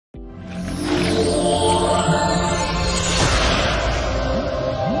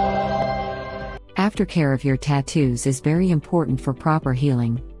aftercare of your tattoos is very important for proper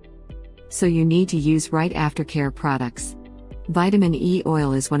healing. So you need to use right aftercare products. Vitamin E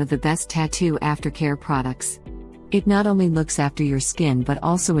oil is one of the best tattoo aftercare products. It not only looks after your skin but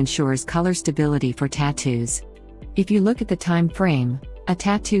also ensures color stability for tattoos. If you look at the time frame, a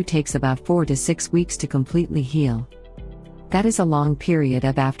tattoo takes about 4 to 6 weeks to completely heal. That is a long period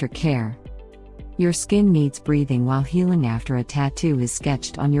of aftercare. Your skin needs breathing while healing after a tattoo is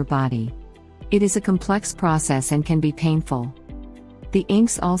sketched on your body. It is a complex process and can be painful. The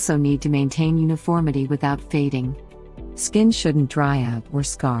inks also need to maintain uniformity without fading. Skin shouldn't dry out or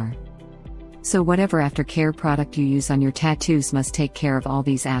scar. So whatever aftercare product you use on your tattoos must take care of all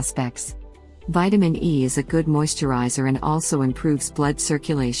these aspects. Vitamin E is a good moisturizer and also improves blood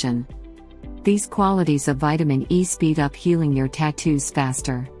circulation. These qualities of vitamin E speed up healing your tattoos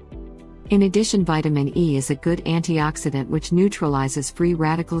faster. In addition, vitamin E is a good antioxidant which neutralizes free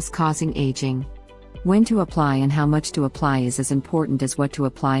radicals causing aging. When to apply and how much to apply is as important as what to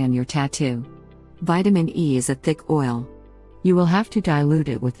apply on your tattoo. Vitamin E is a thick oil. You will have to dilute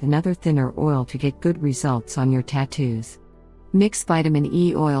it with another thinner oil to get good results on your tattoos. Mix vitamin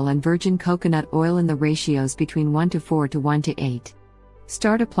E oil and virgin coconut oil in the ratios between 1 to 4 to 1 to 8.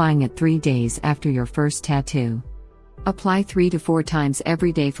 Start applying it 3 days after your first tattoo. Apply 3 to 4 times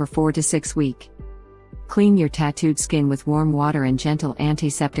every day for 4 to 6 weeks. Clean your tattooed skin with warm water and gentle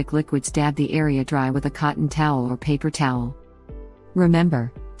antiseptic liquids. Dab the area dry with a cotton towel or paper towel.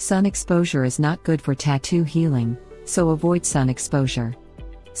 Remember, sun exposure is not good for tattoo healing, so avoid sun exposure.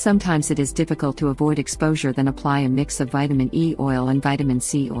 Sometimes it is difficult to avoid exposure, then apply a mix of vitamin E oil and vitamin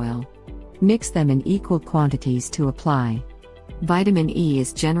C oil. Mix them in equal quantities to apply. Vitamin E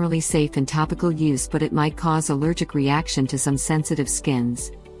is generally safe in topical use, but it might cause allergic reaction to some sensitive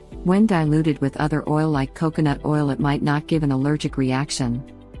skins. When diluted with other oil like coconut oil, it might not give an allergic reaction.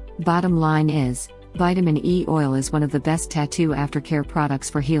 Bottom line is, vitamin E oil is one of the best tattoo aftercare products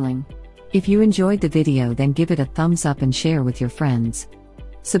for healing. If you enjoyed the video, then give it a thumbs up and share with your friends.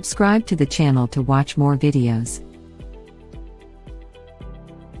 Subscribe to the channel to watch more videos.